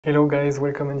Hello guys,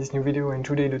 welcome in this new video, and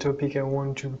today the topic I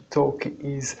want to talk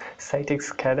is Citect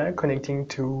SCADA connecting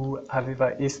to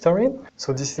AVEVA Historian.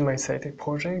 So this is my Citect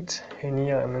project, and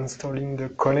here I'm installing the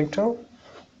connector.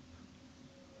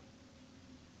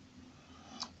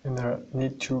 And I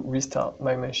need to restart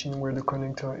my machine where the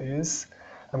connector is.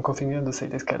 I'm configuring the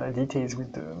Citect SCADA details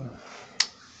with the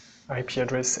IP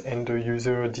address and the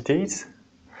user details.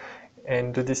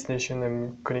 And the destination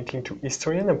I'm connecting to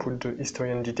Historian. I put the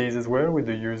Historian details as well with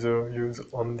the user used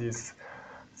on this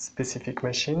specific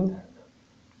machine.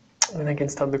 And I can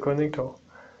start the connector.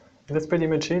 And that's pretty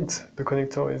much it. The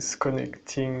connector is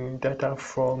connecting data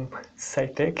from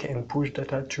Citect and push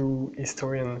data to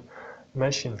Historian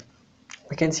machine.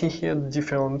 We can see here the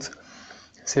different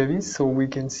service. So we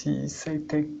can see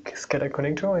Citect SCADA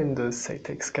Connector and the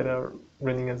Citect SCADA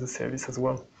running as a service as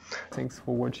well. Thanks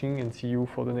for watching and see you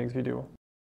for the next video.